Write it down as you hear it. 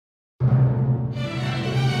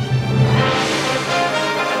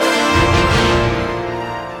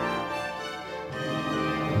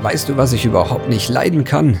Weißt du, was ich überhaupt nicht leiden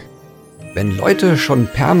kann? Wenn Leute schon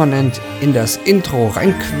permanent in das Intro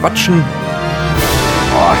reinquatschen.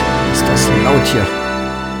 Oh, ist das laut hier.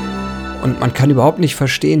 Und man kann überhaupt nicht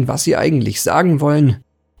verstehen, was sie eigentlich sagen wollen.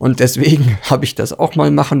 Und deswegen habe ich das auch mal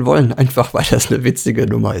machen wollen, einfach weil das eine witzige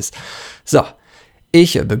Nummer ist. So,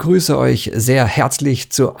 ich begrüße euch sehr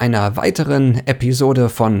herzlich zu einer weiteren Episode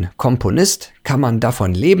von Komponist. Kann man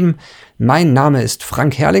davon leben? Mein Name ist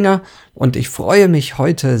Frank Herrlinger und ich freue mich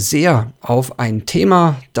heute sehr auf ein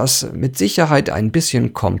Thema, das mit Sicherheit ein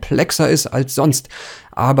bisschen komplexer ist als sonst,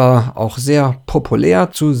 aber auch sehr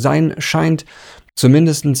populär zu sein scheint.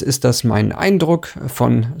 Zumindest ist das mein Eindruck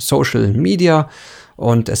von Social Media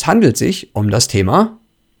und es handelt sich um das Thema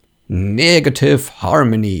Negative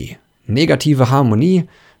Harmony. Negative Harmonie,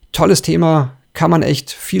 tolles Thema, kann man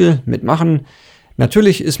echt viel mitmachen.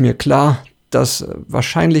 Natürlich ist mir klar, dass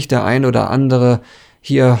wahrscheinlich der ein oder andere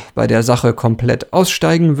hier bei der Sache komplett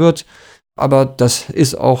aussteigen wird, aber das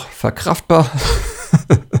ist auch verkraftbar.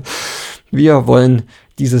 Wir wollen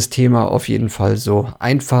dieses Thema auf jeden Fall so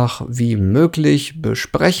einfach wie möglich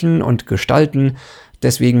besprechen und gestalten.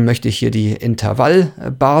 Deswegen möchte ich hier die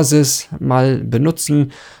Intervallbasis mal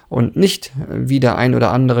benutzen und nicht, wie der ein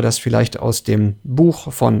oder andere das vielleicht aus dem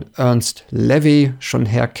Buch von Ernst Levy schon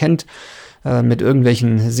her kennt, mit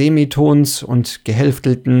irgendwelchen Semitons und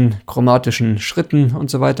gehälftelten chromatischen Schritten und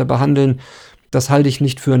so weiter behandeln. Das halte ich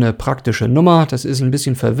nicht für eine praktische Nummer, das ist ein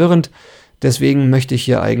bisschen verwirrend. Deswegen möchte ich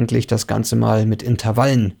hier eigentlich das Ganze mal mit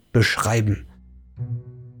Intervallen beschreiben.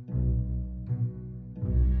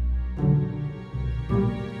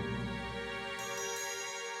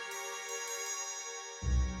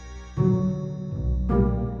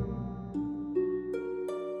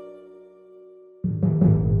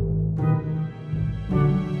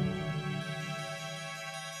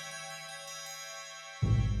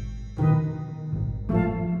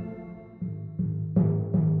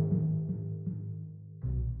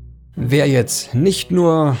 Wer jetzt nicht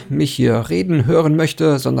nur mich hier reden hören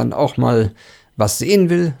möchte, sondern auch mal was sehen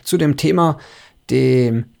will zu dem Thema,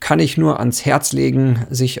 dem kann ich nur ans Herz legen,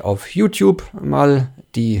 sich auf YouTube mal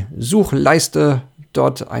die Suchleiste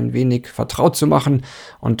dort ein wenig vertraut zu machen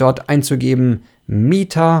und dort einzugeben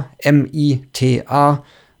Mita, M-I-T-A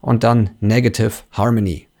und dann Negative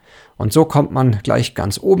Harmony. Und so kommt man gleich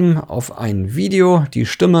ganz oben auf ein Video. Die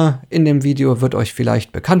Stimme in dem Video wird euch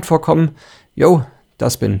vielleicht bekannt vorkommen. Yo,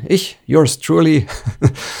 das bin ich, yours truly.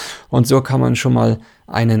 Und so kann man schon mal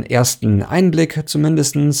einen ersten Einblick,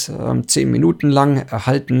 zumindest 10 Minuten lang,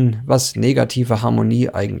 erhalten, was negative Harmonie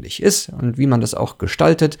eigentlich ist und wie man das auch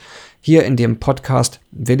gestaltet. Hier in dem Podcast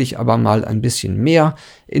will ich aber mal ein bisschen mehr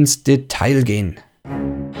ins Detail gehen.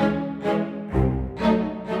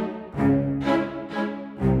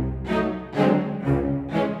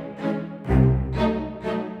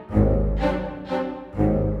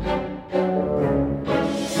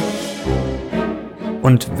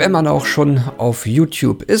 Und wenn man auch schon auf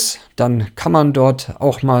YouTube ist, dann kann man dort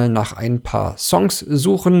auch mal nach ein paar Songs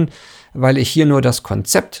suchen, weil ich hier nur das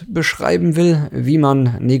Konzept beschreiben will, wie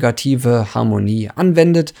man negative Harmonie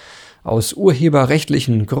anwendet. Aus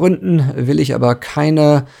urheberrechtlichen Gründen will ich aber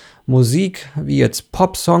keine Musik wie jetzt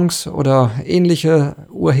Pop-Songs oder ähnliche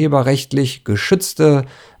urheberrechtlich geschützte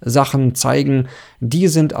Sachen zeigen. Die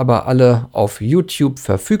sind aber alle auf YouTube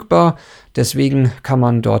verfügbar. Deswegen kann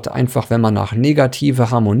man dort einfach, wenn man nach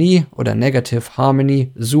negative Harmonie oder Negative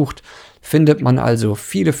Harmony sucht, findet man also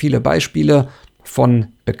viele, viele Beispiele von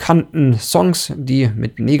bekannten Songs, die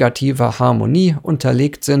mit negativer Harmonie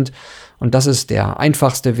unterlegt sind. Und das ist der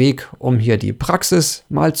einfachste Weg, um hier die Praxis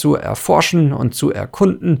mal zu erforschen und zu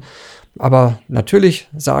erkunden. Aber natürlich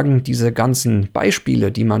sagen diese ganzen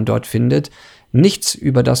Beispiele, die man dort findet, nichts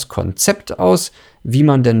über das Konzept aus, wie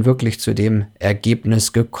man denn wirklich zu dem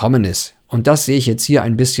Ergebnis gekommen ist. Und das sehe ich jetzt hier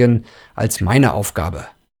ein bisschen als meine Aufgabe.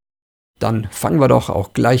 Dann fangen wir doch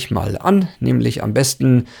auch gleich mal an, nämlich am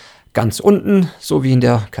besten ganz unten, so wie in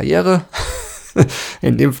der Karriere.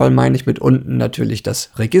 In dem Fall meine ich mit unten natürlich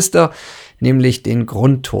das Register, nämlich den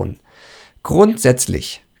Grundton.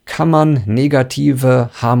 Grundsätzlich kann man negative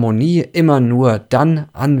Harmonie immer nur dann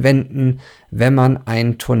anwenden, wenn man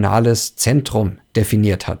ein tonales Zentrum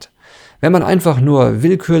definiert hat. Wenn man einfach nur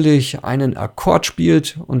willkürlich einen Akkord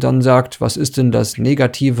spielt und dann sagt, was ist denn das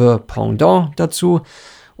negative Pendant dazu,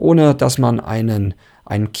 ohne dass man ein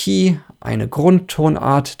Key, eine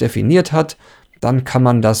Grundtonart definiert hat, dann kann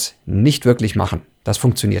man das nicht wirklich machen. Das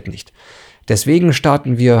funktioniert nicht. Deswegen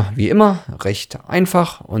starten wir wie immer recht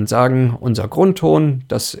einfach und sagen, unser Grundton,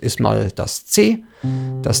 das ist mal das C.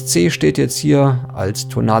 Das C steht jetzt hier als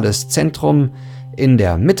tonales Zentrum in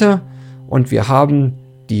der Mitte und wir haben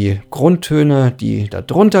die Grundtöne, die da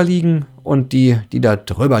drunter liegen und die da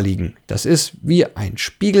drüber liegen. Das ist wie ein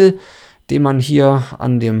Spiegel, den man hier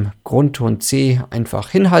an dem Grundton C einfach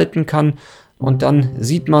hinhalten kann und dann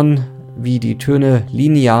sieht man, wie die Töne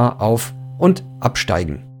linear auf- und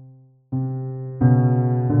absteigen.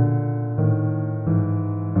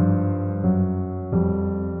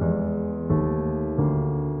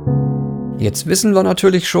 Jetzt wissen wir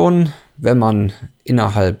natürlich schon, wenn man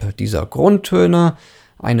innerhalb dieser Grundtöne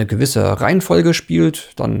eine gewisse Reihenfolge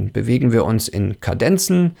spielt, dann bewegen wir uns in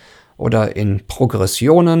Kadenzen oder in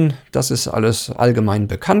Progressionen. Das ist alles allgemein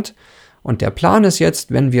bekannt. Und der Plan ist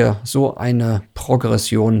jetzt, wenn wir so eine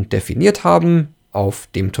Progression definiert haben, auf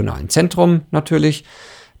dem tonalen Zentrum natürlich,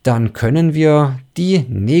 dann können wir die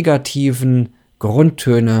negativen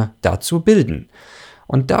Grundtöne dazu bilden.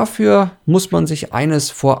 Und dafür muss man sich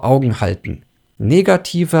eines vor Augen halten.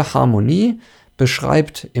 Negative Harmonie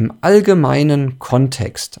beschreibt im allgemeinen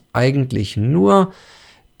Kontext eigentlich nur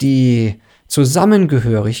die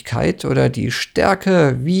Zusammengehörigkeit oder die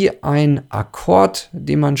Stärke, wie ein Akkord,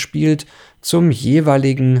 den man spielt, zum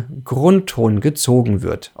jeweiligen Grundton gezogen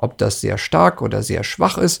wird. Ob das sehr stark oder sehr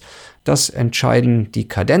schwach ist, das entscheiden die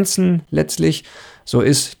Kadenzen letztlich. So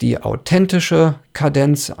ist die authentische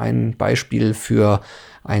Kadenz ein Beispiel für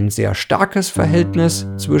ein sehr starkes Verhältnis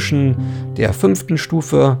zwischen der 5.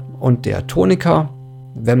 Stufe und der Tonika.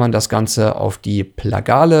 Wenn man das Ganze auf die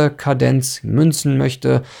plagale Kadenz münzen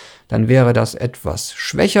möchte, dann wäre das etwas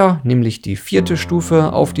schwächer, nämlich die 4.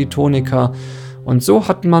 Stufe auf die Tonika. Und so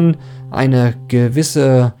hat man eine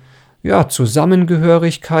gewisse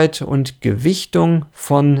Zusammengehörigkeit und Gewichtung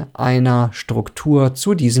von einer Struktur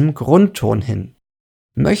zu diesem Grundton hin.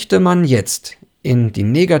 Möchte man jetzt in die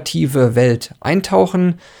negative Welt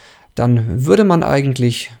eintauchen, dann würde man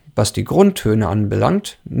eigentlich, was die Grundtöne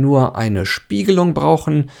anbelangt, nur eine Spiegelung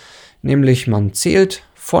brauchen, nämlich man zählt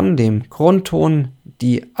von dem Grundton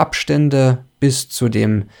die Abstände bis zu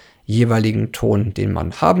dem jeweiligen Ton, den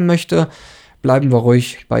man haben möchte. Bleiben wir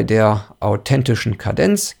ruhig bei der authentischen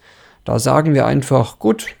Kadenz. Da sagen wir einfach,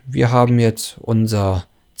 gut, wir haben jetzt unser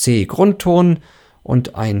C-Grundton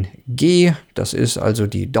und ein G, das ist also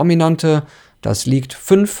die Dominante, das liegt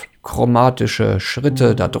 5 chromatische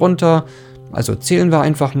Schritte darunter. Also zählen wir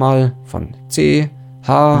einfach mal von C,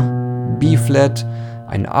 H, B-Flat,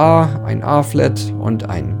 ein A-Flat und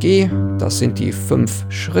ein G. Das sind die 5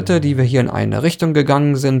 Schritte, die wir hier in eine Richtung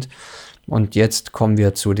gegangen sind. Und jetzt kommen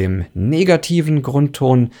wir zu dem negativen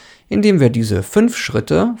Grundton, indem wir diese 5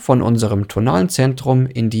 Schritte von unserem tonalen Zentrum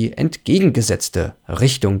in die entgegengesetzte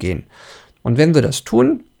Richtung gehen. Und wenn wir das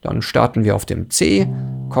tun, dann starten wir auf dem C,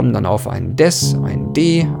 kommen dann auf ein Des, ein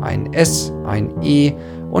D, ein S, ein E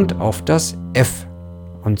und auf das F.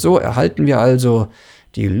 Und so erhalten wir also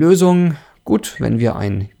die Lösung. Gut, wenn wir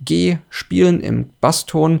ein G spielen im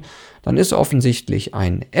Basston, dann ist offensichtlich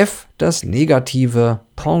ein F das negative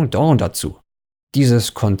Pendant dazu.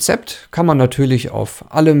 Dieses Konzept kann man natürlich auf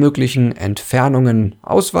alle möglichen Entfernungen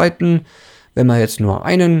ausweiten. Wenn man jetzt nur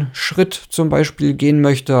einen Schritt zum Beispiel gehen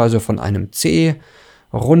möchte, also von einem C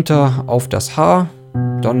runter auf das H,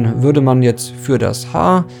 dann würde man jetzt für das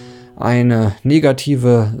H eine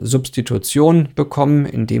negative Substitution bekommen,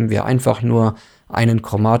 indem wir einfach nur einen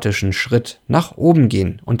chromatischen Schritt nach oben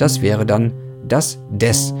gehen. Und das wäre dann das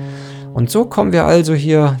Des. Und so kommen wir also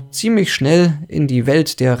hier ziemlich schnell in die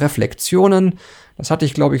Welt der Reflexionen. Das hatte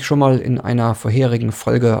ich, glaube ich, schon mal in einer vorherigen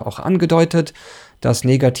Folge auch angedeutet, dass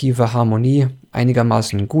negative Harmonie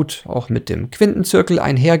einigermaßen gut auch mit dem Quintenzirkel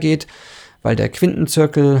einhergeht, weil der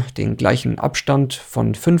Quintenzirkel den gleichen Abstand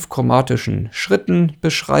von 5 chromatischen Schritten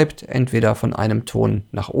beschreibt, entweder von einem Ton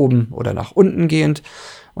nach oben oder nach unten gehend.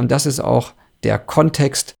 Und das ist auch der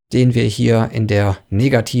Kontext, den wir hier in der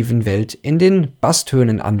negativen Welt in den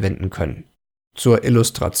Basstönen anwenden können. Zur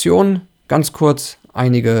Illustration ganz kurz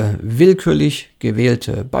einige willkürlich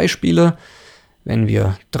gewählte Beispiele. Wenn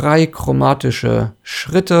wir 3 chromatische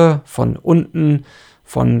Schritte von unten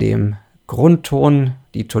von dem Grundton,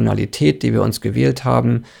 die Tonalität, die wir uns gewählt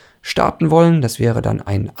haben, starten wollen, das wäre dann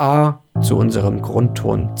ein A zu unserem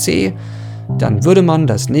Grundton C, dann würde man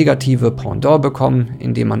das negative Pendant bekommen,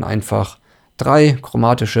 indem man einfach 3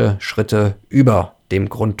 chromatische Schritte über dem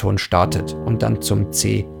Grundton startet und dann zum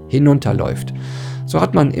C hinunterläuft. So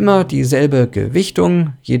hat man immer dieselbe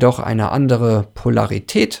Gewichtung, jedoch eine andere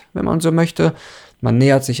Polarität, wenn man so möchte. Man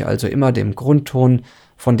nähert sich also immer dem Grundton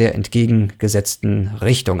von der entgegengesetzten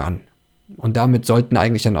Richtung an. Und damit sollten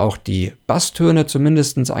eigentlich dann auch die Basstöne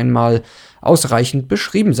zumindest einmal ausreichend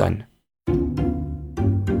beschrieben sein.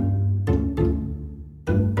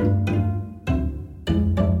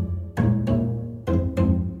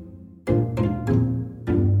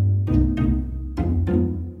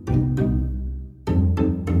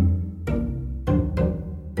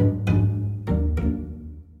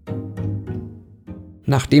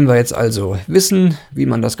 Nachdem wir jetzt also wissen, wie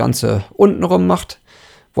man das Ganze untenrum macht,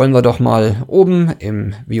 wollen wir doch mal oben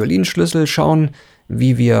im Violinschlüssel schauen,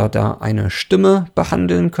 wie wir da eine Stimme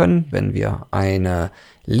behandeln können, wenn wir eine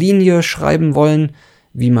Linie schreiben wollen,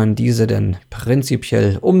 wie man diese denn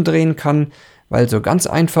prinzipiell umdrehen kann, weil so ganz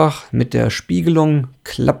einfach mit der Spiegelung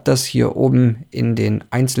klappt das hier oben in den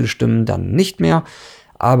Einzelstimmen dann nicht mehr.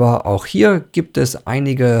 Aber auch hier gibt es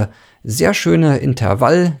einige sehr schöne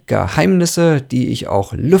Intervallgeheimnisse, die ich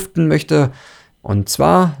auch lüften möchte. Und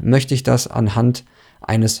zwar möchte ich das anhand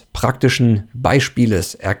eines praktischen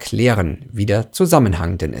Beispieles erklären, wie der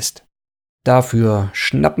Zusammenhang denn ist. Dafür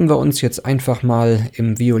schnappen wir uns jetzt einfach mal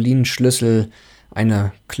im Violinschlüssel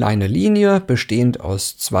eine kleine Linie, bestehend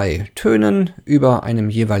aus 2 Tönen über einem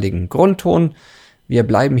jeweiligen Grundton. Wir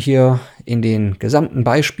bleiben hier in den gesamten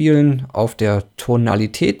Beispielen auf der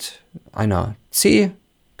Tonalität einer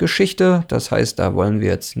C-Geschichte. Das heißt, da wollen wir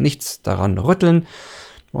jetzt nichts daran rütteln.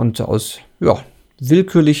 Und aus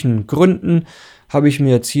willkürlichen Gründen habe ich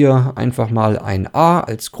mir jetzt hier einfach mal ein A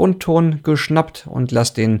als Grundton geschnappt und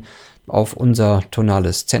lasse den auf unser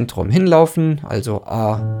tonales Zentrum hinlaufen, also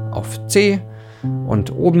A auf C. Und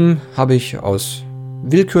oben habe ich aus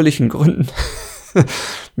willkürlichen Gründen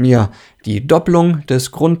mir die Doppelung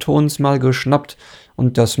des Grundtons mal geschnappt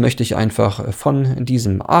und das möchte ich einfach von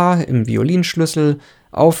diesem A im Violinschlüssel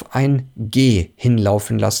auf ein G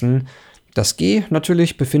hinlaufen lassen. Das G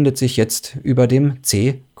natürlich befindet sich jetzt über dem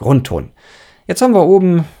C-Grundton. Jetzt haben wir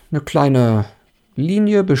oben eine kleine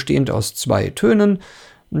Linie bestehend aus 2 Tönen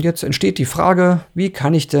und jetzt entsteht die Frage, wie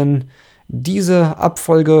kann ich denn diese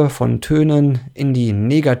Abfolge von Tönen in die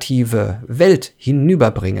negative Welt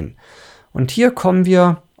hinüberbringen? Und hier kommen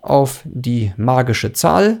wir auf die magische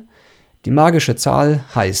Zahl. Die magische Zahl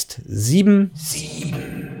heißt 7.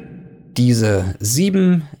 Diese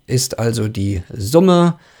 7 ist also die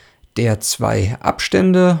Summe der 2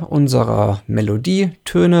 Abstände unserer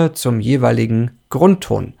Melodietöne zum jeweiligen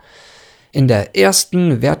Grundton. In der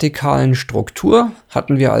ersten vertikalen Struktur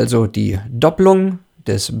hatten wir also die Doppelung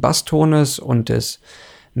des Basstones und des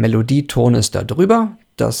Melodietones darüber.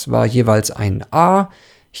 Das war jeweils ein A.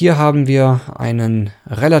 Hier haben wir einen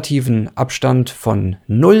relativen Abstand von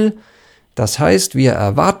 0. Das heißt, wir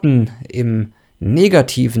erwarten im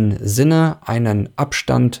negativen Sinne einen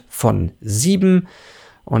Abstand von 7.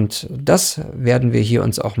 Und das werden wir hier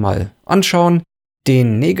uns auch mal anschauen.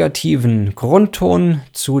 Den negativen Grundton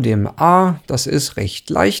zu dem A, das ist recht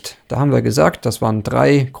leicht. Da haben wir gesagt, das waren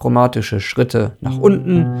 3 chromatische Schritte nach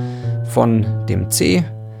unten von dem C.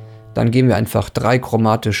 Dann gehen wir einfach 3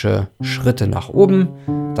 chromatische Schritte nach oben.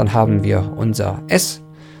 Dann haben wir unser S.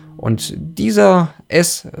 Und dieser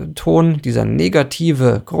S-Ton, dieser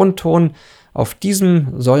negative Grundton, auf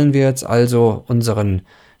diesem sollen wir jetzt also unseren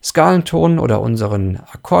Skalenton oder unseren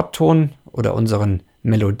Akkordton oder unseren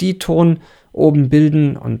Melodieton oben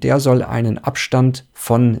bilden und der soll einen Abstand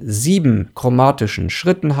von 7 chromatischen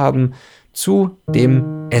Schritten haben zu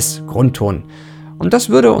dem S-Grundton. Und das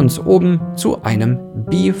würde uns oben zu einem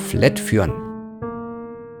B-Flat führen.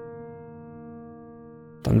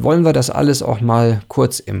 Dann wollen wir das alles auch mal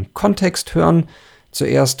kurz im Kontext hören.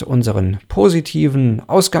 Zuerst unseren positiven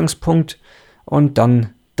Ausgangspunkt und dann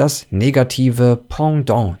das negative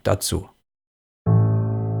Pendant dazu.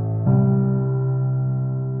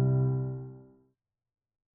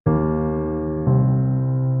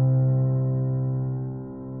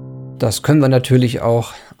 Das können wir natürlich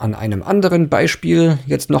auch an einem anderen Beispiel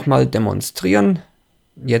jetzt nochmal demonstrieren.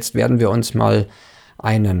 Jetzt werden wir uns mal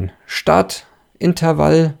einen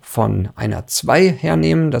Startintervall von einer 2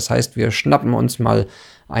 hernehmen. Das heißt, wir schnappen uns mal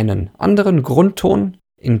einen anderen Grundton.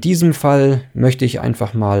 In diesem Fall möchte ich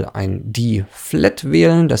einfach mal ein D-Flat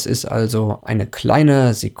wählen. Das ist also eine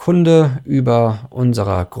kleine Sekunde über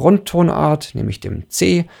unserer Grundtonart, nämlich dem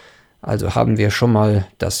C. Also haben wir schon mal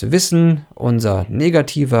das Wissen, unser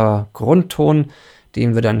negativer Grundton,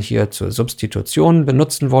 den wir dann hier zur Substitution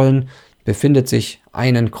benutzen wollen, befindet sich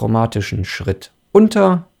einen chromatischen Schritt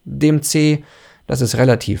unter dem C. Das ist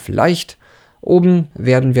relativ leicht. Oben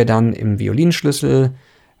werden wir dann im Violinschlüssel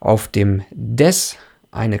auf dem Des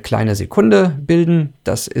eine kleine Sekunde bilden.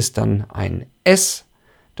 Das ist dann ein S.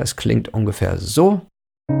 Das klingt ungefähr so.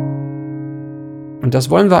 Und das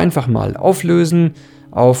wollen wir einfach mal auflösen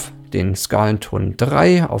auf den Skalenton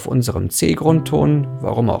 3 auf unserem C-Grundton,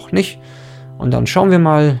 warum auch nicht. Und dann schauen wir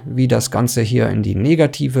mal, wie das Ganze hier in die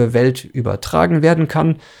negative Welt übertragen werden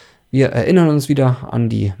kann. Wir erinnern uns wieder an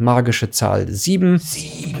die magische Zahl 7.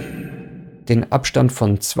 Den Abstand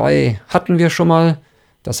von 2 hatten wir schon mal.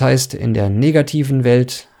 Das heißt, in der negativen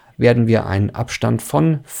Welt werden wir einen Abstand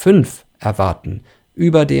von 5 erwarten,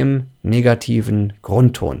 über dem negativen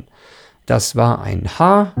Grundton. Das war ein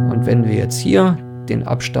H, und wenn wir jetzt hier den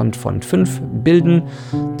Abstand von 5 bilden,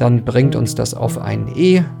 dann bringt uns das auf ein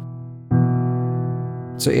E.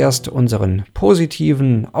 Zuerst unseren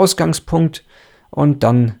positiven Ausgangspunkt und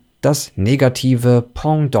dann das negative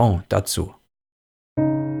Pendant dazu.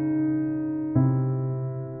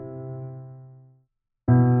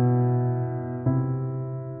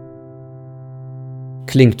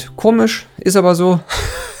 Klingt komisch, ist aber so.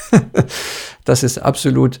 Das ist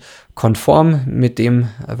absolut konform mit dem,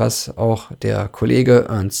 was auch der Kollege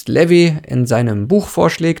Ernst Levy in seinem Buch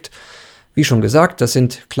vorschlägt. Wie schon gesagt, das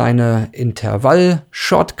sind kleine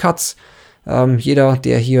Intervall-Shortcuts. Jeder,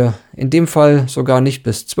 der hier in dem Fall sogar nicht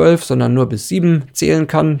bis 12, sondern nur bis 7 zählen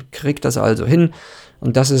kann, kriegt das also hin.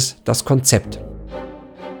 Und das ist das Konzept.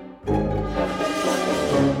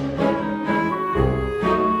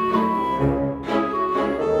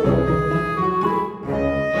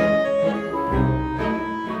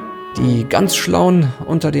 Die ganz Schlauen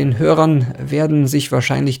unter den Hörern werden sich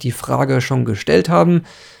wahrscheinlich die Frage schon gestellt haben: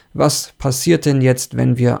 Was passiert denn jetzt,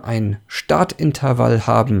 wenn wir ein Startintervall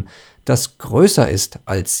haben, das größer ist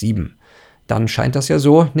als 7? Dann scheint das ja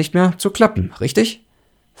so nicht mehr zu klappen, richtig?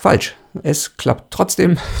 Falsch, es klappt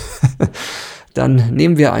trotzdem. Dann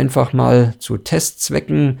nehmen wir einfach mal zu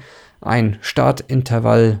Testzwecken ein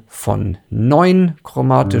Startintervall von 9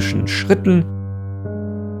 chromatischen Schritten.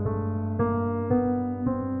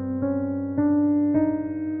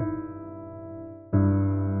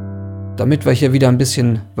 Damit wir hier wieder ein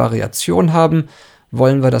bisschen Variation haben,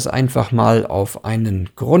 wollen wir das einfach mal auf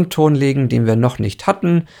einen Grundton legen, den wir noch nicht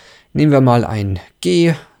hatten. Nehmen wir mal ein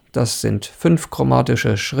G, das sind 5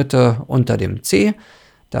 chromatische Schritte unter dem C.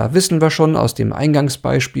 Da wissen wir schon aus dem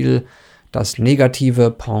Eingangsbeispiel, das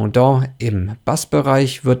negative Pendant im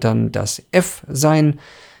Bassbereich wird dann das F sein.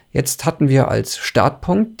 Jetzt hatten wir als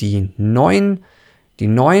Startpunkt die 9. Die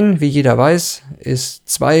 9, wie jeder weiß, ist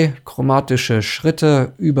 2 chromatische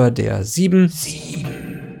Schritte über der 7.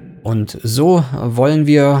 Und so wollen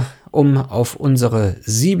wir, um auf unsere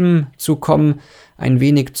 7 zu kommen, ein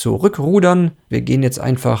wenig zurückrudern. Wir gehen jetzt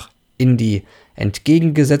einfach in die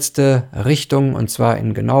entgegengesetzte Richtung, und zwar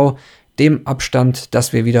in genau dem Abstand,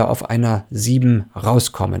 dass wir wieder auf einer 7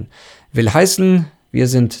 rauskommen. Will heißen, wir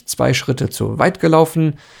sind 2 Schritte zu weit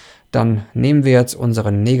gelaufen. Dann nehmen wir jetzt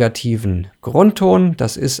unseren negativen Grundton,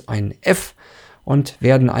 das ist ein F, und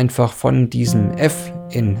werden einfach von diesem F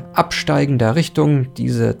in absteigender Richtung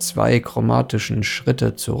diese 2 chromatischen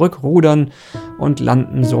Schritte zurückrudern und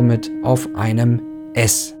landen somit auf einem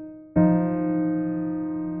S.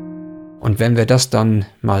 Und wenn wir das dann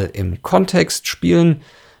mal im Kontext spielen,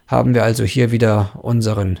 haben wir also hier wieder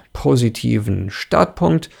unseren positiven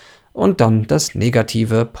Startpunkt und dann das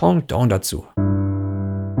negative Pendant dazu.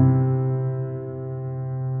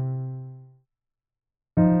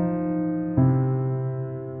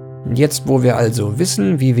 Jetzt, wo wir also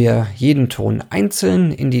wissen, wie wir jeden Ton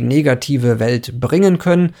einzeln in die negative Welt bringen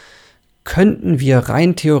können, könnten wir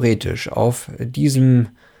rein theoretisch auf diesem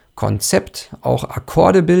Konzept auch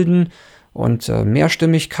Akkorde bilden und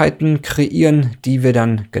Mehrstimmigkeiten kreieren, die wir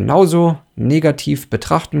dann genauso negativ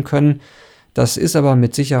betrachten können. Das ist aber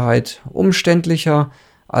mit Sicherheit umständlicher,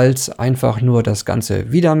 als einfach nur das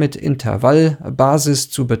Ganze wieder mit Intervallbasis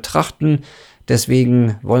zu betrachten.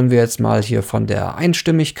 Deswegen wollen wir jetzt mal hier von der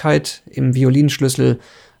Einstimmigkeit im Violinschlüssel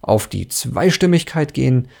auf die Zweistimmigkeit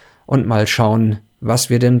gehen und mal schauen, was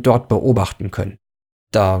wir denn dort beobachten können.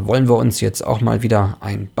 Da wollen wir uns jetzt auch mal wieder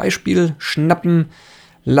ein Beispiel schnappen.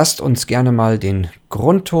 Lasst uns gerne mal den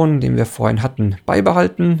Grundton, den wir vorhin hatten,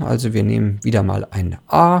 beibehalten. Also wir nehmen wieder mal ein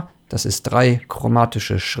A, das ist 3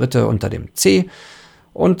 chromatische Schritte unter dem C.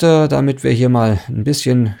 Und damit wir hier mal ein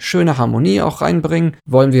bisschen schöne Harmonie auch reinbringen,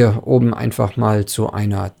 wollen wir oben einfach mal zu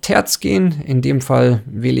einer Terz gehen. In dem Fall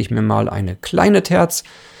wähle ich mir mal eine kleine Terz.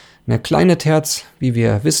 Eine kleine Terz, wie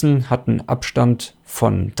wir wissen, hat einen Abstand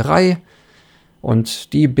von 3.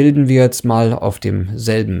 Und die bilden wir jetzt mal auf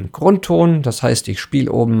demselben Grundton. Das heißt, ich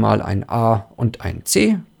spiele oben mal ein A und ein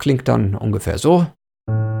C. Klingt dann ungefähr so.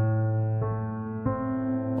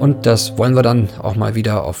 Und das wollen wir dann auch mal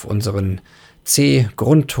wieder auf unseren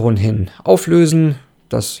C-Grundton hin auflösen.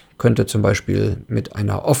 Das könnte zum Beispiel mit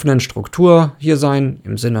einer offenen Struktur hier sein,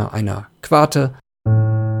 im Sinne einer Quarte.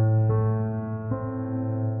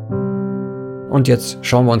 Und jetzt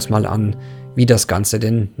schauen wir uns mal an, wie das Ganze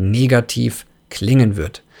denn negativ klingen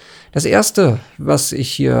wird. Das erste, was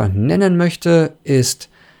ich hier nennen möchte, ist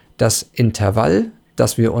das Intervall,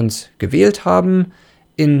 das wir uns gewählt haben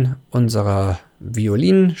in unserer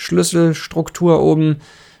Violinschlüsselstruktur oben.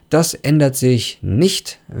 Das ändert sich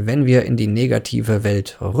nicht, wenn wir in die negative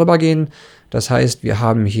Welt rübergehen. Das heißt, wir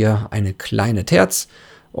haben hier eine kleine Terz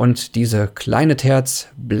Und diese kleine Terz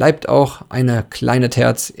bleibt auch eine kleine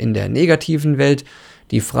Terz in der negativen Welt.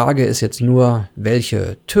 Die Frage ist jetzt nur,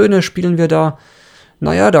 welche Töne spielen wir da?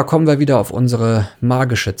 Naja, da kommen wir wieder auf unsere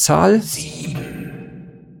magische Zahl 7.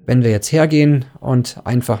 Wenn wir jetzt hergehen und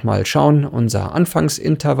einfach mal schauen, unser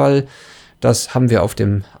Anfangsintervall, das haben wir auf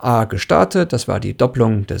dem A gestartet, das war die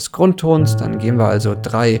Doppelung des Grundtons, dann gehen wir also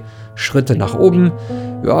 3 Schritte nach oben.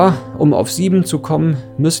 Ja, um auf 7 zu kommen,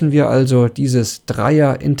 müssen wir also dieses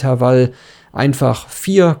Dreierintervall einfach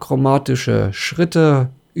 4 chromatische Schritte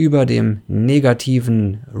über dem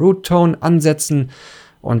negativen Root-Ton ansetzen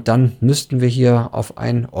und dann müssten wir hier auf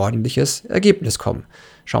ein ordentliches Ergebnis kommen.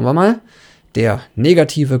 Schauen wir mal. Der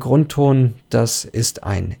negative Grundton, das ist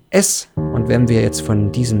ein S. Und wenn wir jetzt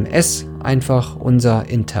von diesem S einfach unser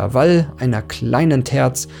Intervall einer kleinen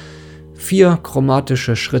Terz 4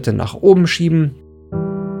 chromatische Schritte nach oben schieben,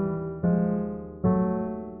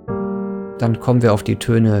 dann kommen wir auf die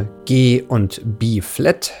Töne G und B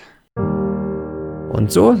flat.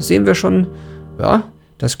 Und so sehen wir schon, ja,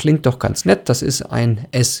 das klingt doch ganz nett. Das ist ein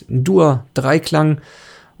S-Dur-Dreiklang.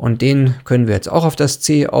 Und den können wir jetzt auch auf das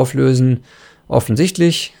C auflösen.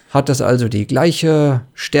 Offensichtlich hat das also die gleiche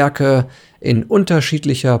Stärke in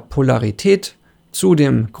unterschiedlicher Polarität zu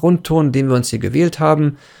dem Grundton, den wir uns hier gewählt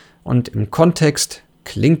haben. Und im Kontext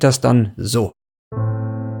klingt das dann so.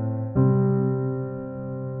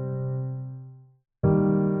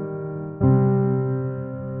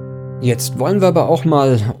 Jetzt wollen wir aber auch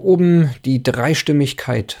mal oben die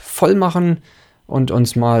Dreistimmigkeit voll machen und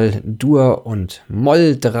uns mal Dur- und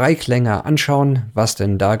Moll-Dreiklänge anschauen, was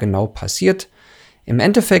denn da genau passiert. Im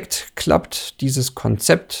Endeffekt klappt dieses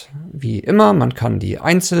Konzept wie immer. Man kann die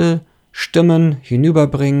Einzelstimmen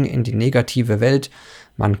hinüberbringen in die negative Welt.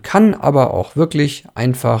 Man kann aber auch wirklich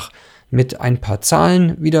einfach mit ein paar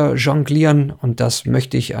Zahlen wieder jonglieren und das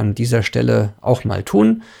möchte ich an dieser Stelle auch mal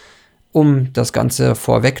tun. Um das Ganze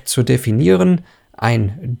vorweg zu definieren,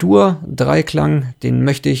 ein Dur-Dreiklang, den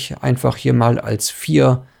möchte ich einfach hier mal als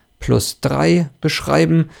 4 plus 3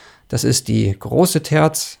 beschreiben. Das ist die große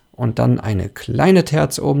Terz und dann eine kleine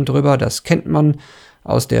Terz oben drüber. Das kennt man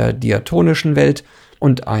aus der diatonischen Welt.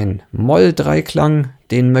 Und ein Moll-Dreiklang,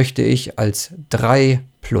 den möchte ich als 3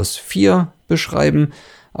 plus 4 beschreiben.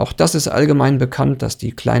 Auch das ist allgemein bekannt, dass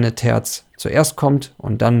die kleine Terz zuerst kommt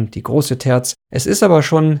und dann die große Terz. Es ist aber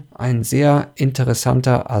schon ein sehr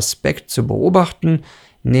interessanter Aspekt zu beobachten,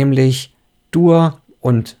 nämlich Dur-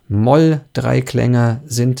 und Moll-Dreiklänge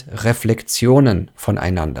sind Reflexionen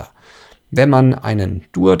voneinander. Wenn man einen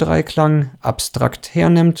Dur-Dreiklang abstrakt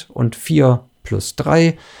hernimmt und 4 plus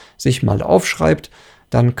 3 sich mal aufschreibt,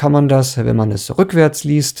 dann kann man das, wenn man es rückwärts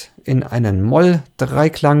liest, in einen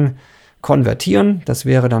Moll-Dreiklang konvertieren. Das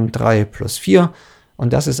wäre dann 3 plus 4.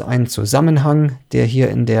 Und das ist ein Zusammenhang, der hier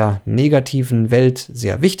in der negativen Welt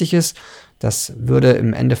sehr wichtig ist. Das würde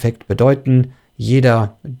im Endeffekt bedeuten,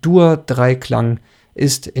 jeder Dur-Dreiklang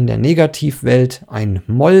ist in der Negativwelt ein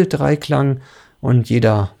Moll-Dreiklang und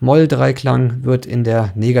jeder Moll-Dreiklang wird in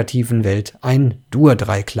der negativen Welt ein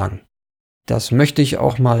Dur-Dreiklang. Das möchte ich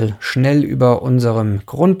auch mal schnell über unserem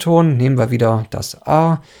Grundton, nehmen wir wieder das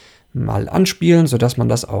A, mal anspielen, sodass man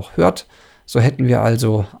das auch hört. So hätten wir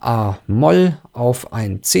also A-Moll auf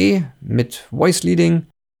ein C mit Voice Leading.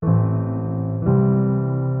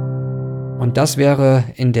 Und das wäre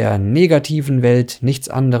in der negativen Welt nichts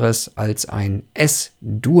anderes als ein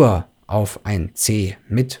S-Dur auf ein C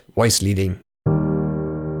mit Voice Leading.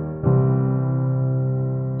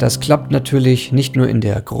 Das klappt natürlich nicht nur in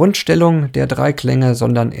der Grundstellung der Dreiklänge,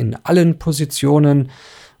 sondern in allen Positionen.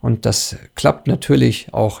 Und das klappt natürlich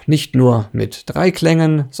auch nicht nur mit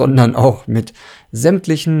Dreiklängen, sondern auch mit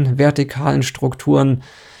sämtlichen vertikalen Strukturen.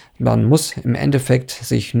 Man muss im Endeffekt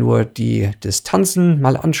sich nur die Distanzen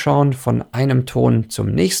mal anschauen von einem Ton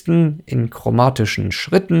zum nächsten in chromatischen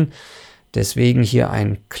Schritten. Deswegen hier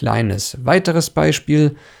ein kleines weiteres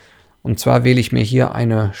Beispiel. Und zwar wähle ich mir hier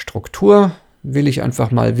eine Struktur, will ich einfach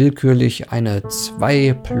mal willkürlich eine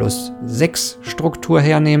 2 plus 6 Struktur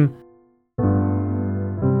hernehmen.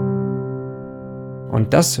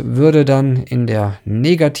 Und das würde dann in der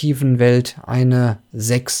negativen Welt eine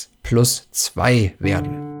 6 plus 2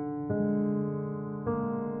 werden.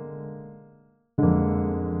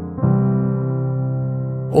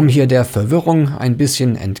 Um hier der Verwirrung ein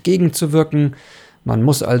bisschen entgegenzuwirken, man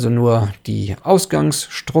muss also nur die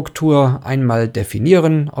Ausgangsstruktur einmal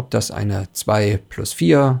definieren, ob das eine 2 plus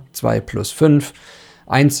 4, 2 plus 5,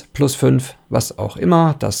 1 plus 5, was auch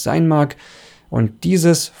immer das sein mag. Und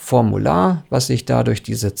dieses Formular, was sich da durch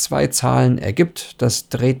diese 2 Zahlen ergibt, das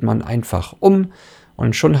dreht man einfach um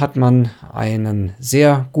und schon hat man einen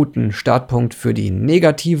sehr guten Startpunkt für die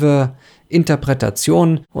negative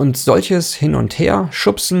Interpretation und solches Hin und Her,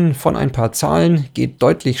 Schubsen von ein paar Zahlen geht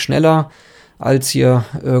deutlich schneller, als hier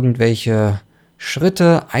irgendwelche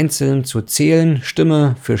Schritte einzeln zu zählen,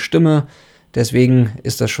 Stimme für Stimme. Deswegen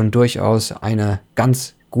ist das schon durchaus eine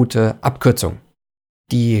ganz gute Abkürzung.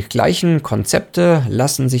 Die gleichen Konzepte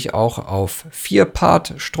lassen sich auch auf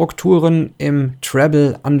 4-Part-Strukturen im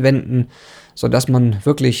Treble anwenden, sodass man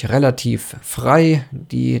wirklich relativ frei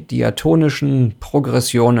die diatonischen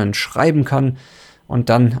Progressionen schreiben kann und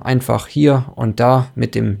dann einfach hier und da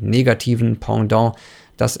mit dem negativen Pendant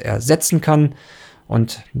das ersetzen kann.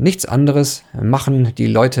 Und nichts anderes machen die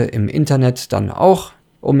Leute im Internet dann auch.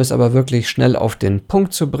 Um es aber wirklich schnell auf den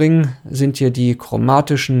Punkt zu bringen, sind hier die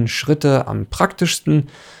chromatischen Schritte am praktischsten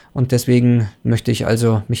und deswegen möchte ich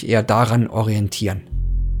also mich eher daran orientieren.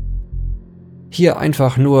 Hier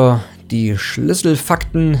einfach nur die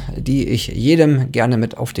Schlüsselfakten, die ich jedem gerne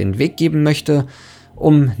mit auf den Weg geben möchte.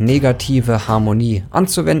 Um negative Harmonie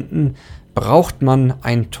anzuwenden, braucht man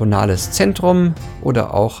ein tonales Zentrum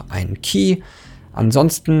oder auch ein Key.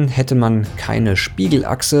 Ansonsten hätte man keine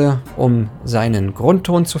Spiegelachse, um seinen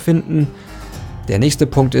Grundton zu finden. Der nächste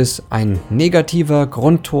Punkt ist, ein negativer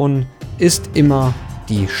Grundton ist immer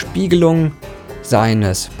die Spiegelung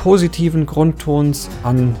seines positiven Grundtons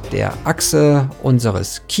an der Achse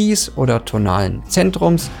unseres Keys oder tonalen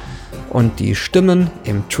Zentrums und die Stimmen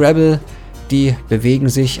im Treble, die bewegen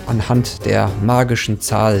sich anhand der magischen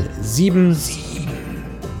Zahl 7.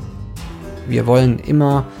 Wir wollen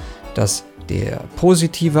immer, dass der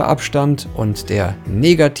positive Abstand und der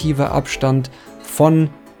negative Abstand von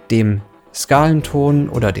dem Skalenton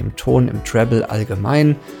oder dem Ton im Treble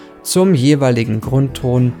allgemein zum jeweiligen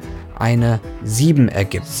Grundton eine 7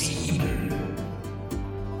 ergibt.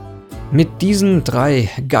 Mit diesen 3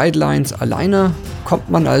 Guidelines alleine kommt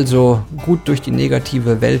man also gut durch die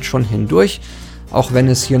negative Welt schon hindurch, auch wenn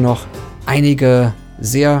es hier noch einige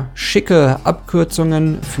sehr schicke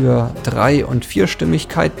Abkürzungen für 3- und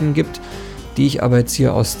 4-Stimmigkeiten gibt, die ich aber jetzt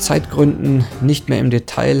hier aus Zeitgründen nicht mehr im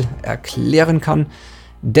Detail erklären kann.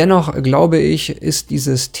 Dennoch glaube ich, ist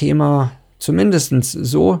dieses Thema zumindest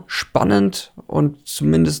so spannend und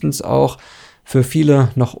zumindest auch für viele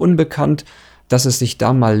noch unbekannt, dass es sich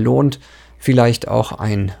da mal lohnt, vielleicht auch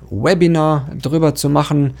ein Webinar drüber zu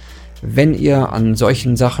machen. Wenn ihr an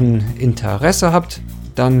solchen Sachen Interesse habt,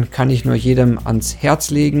 dann kann ich nur jedem ans Herz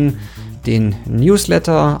legen, den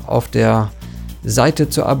Newsletter auf der Seite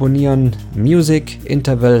zu abonnieren,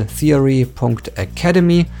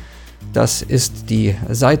 musicintervaltheory.academy. Das ist die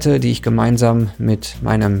Seite, die ich gemeinsam mit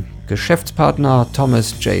meinem Geschäftspartner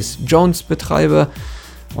Thomas Jace Jones betreibe.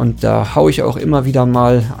 Und da haue ich auch immer wieder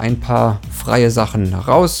mal ein paar freie Sachen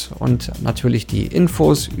raus und natürlich die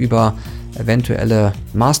Infos über eventuelle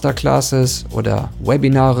Masterclasses oder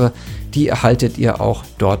Webinare, die erhaltet ihr auch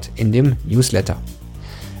dort in dem Newsletter.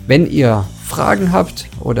 Wenn ihr Fragen habt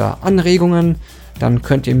oder Anregungen, dann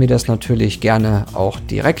könnt ihr mir das natürlich gerne auch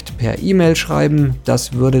direkt per E-Mail schreiben.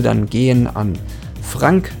 Das würde dann gehen an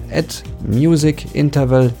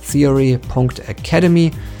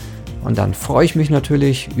frank@musicintervaltheory.academy und dann freue ich mich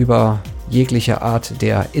natürlich über jegliche Art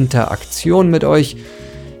der Interaktion mit euch.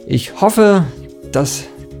 Ich hoffe, dass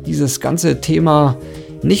dieses ganze Thema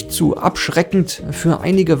nicht zu abschreckend für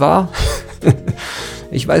einige war.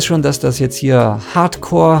 Ich weiß schon, dass das jetzt hier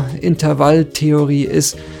Hardcore-Intervalltheorie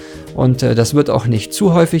ist und das wird auch nicht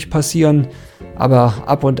zu häufig passieren, aber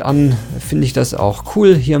ab und an finde ich das auch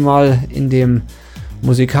cool, hier mal in dem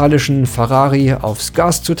musikalischen Ferrari aufs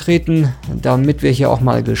Gas zu treten, damit wir hier auch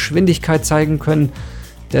mal Geschwindigkeit zeigen können,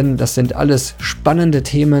 denn das sind alles spannende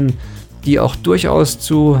Themen, die auch durchaus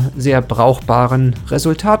zu sehr brauchbaren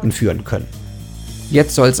Resultaten führen können.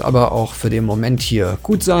 Jetzt soll es aber auch für den Moment hier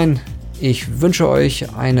gut sein. Ich wünsche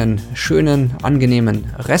euch einen schönen, angenehmen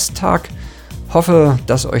Resttag. Hoffe,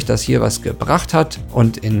 dass euch das hier was gebracht hat.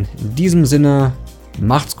 Und in diesem Sinne,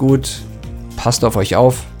 macht's gut, passt auf euch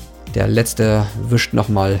auf. Der Letzte wischt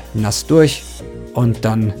nochmal nass durch. Und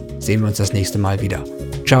dann sehen wir uns das nächste Mal wieder.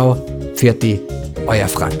 Ciao, Pfiat, euer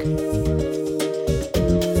Frank.